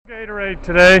great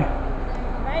today.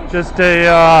 Just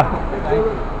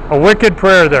a wicked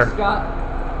prayer there.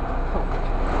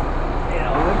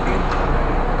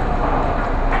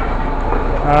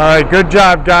 All right, good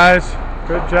job, guys.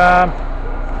 Good job.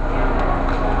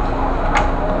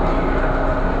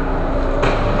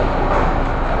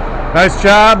 Nice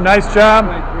job, nice job.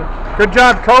 Good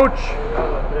job, Coach.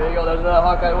 There you go, there's a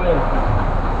Hawkeye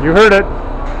win. You heard it.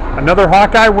 Another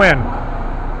Hawkeye win.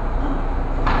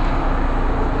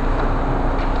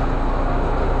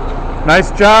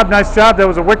 Nice job, nice job. That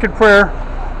was a wicked prayer.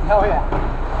 Hell yeah.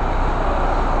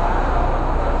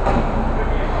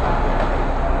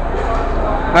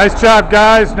 Nice job,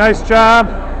 guys. Nice job.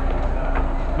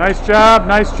 Nice job,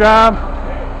 nice job.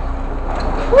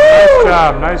 Woo! Nice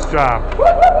job, nice job.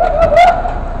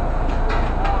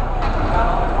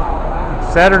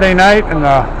 Saturday night, and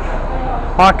the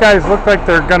Hawkeyes look like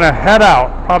they're going to head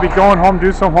out. Probably going home,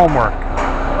 do some homework.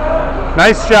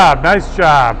 Nice job, nice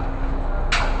job.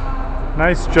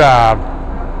 Nice job.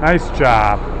 Nice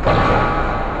job.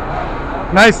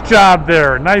 Nice job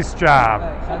there. Nice job.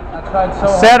 I tried so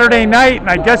hard. Saturday night, and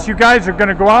I guess you guys are going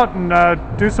to go out and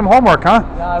do some homework, huh?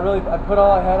 Yeah, I put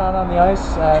all I had on the ice,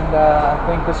 and I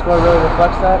think the score really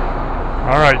reflects that.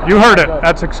 All right, you heard it.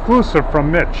 That's exclusive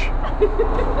from Mitch.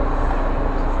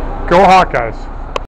 Go Hawkeyes.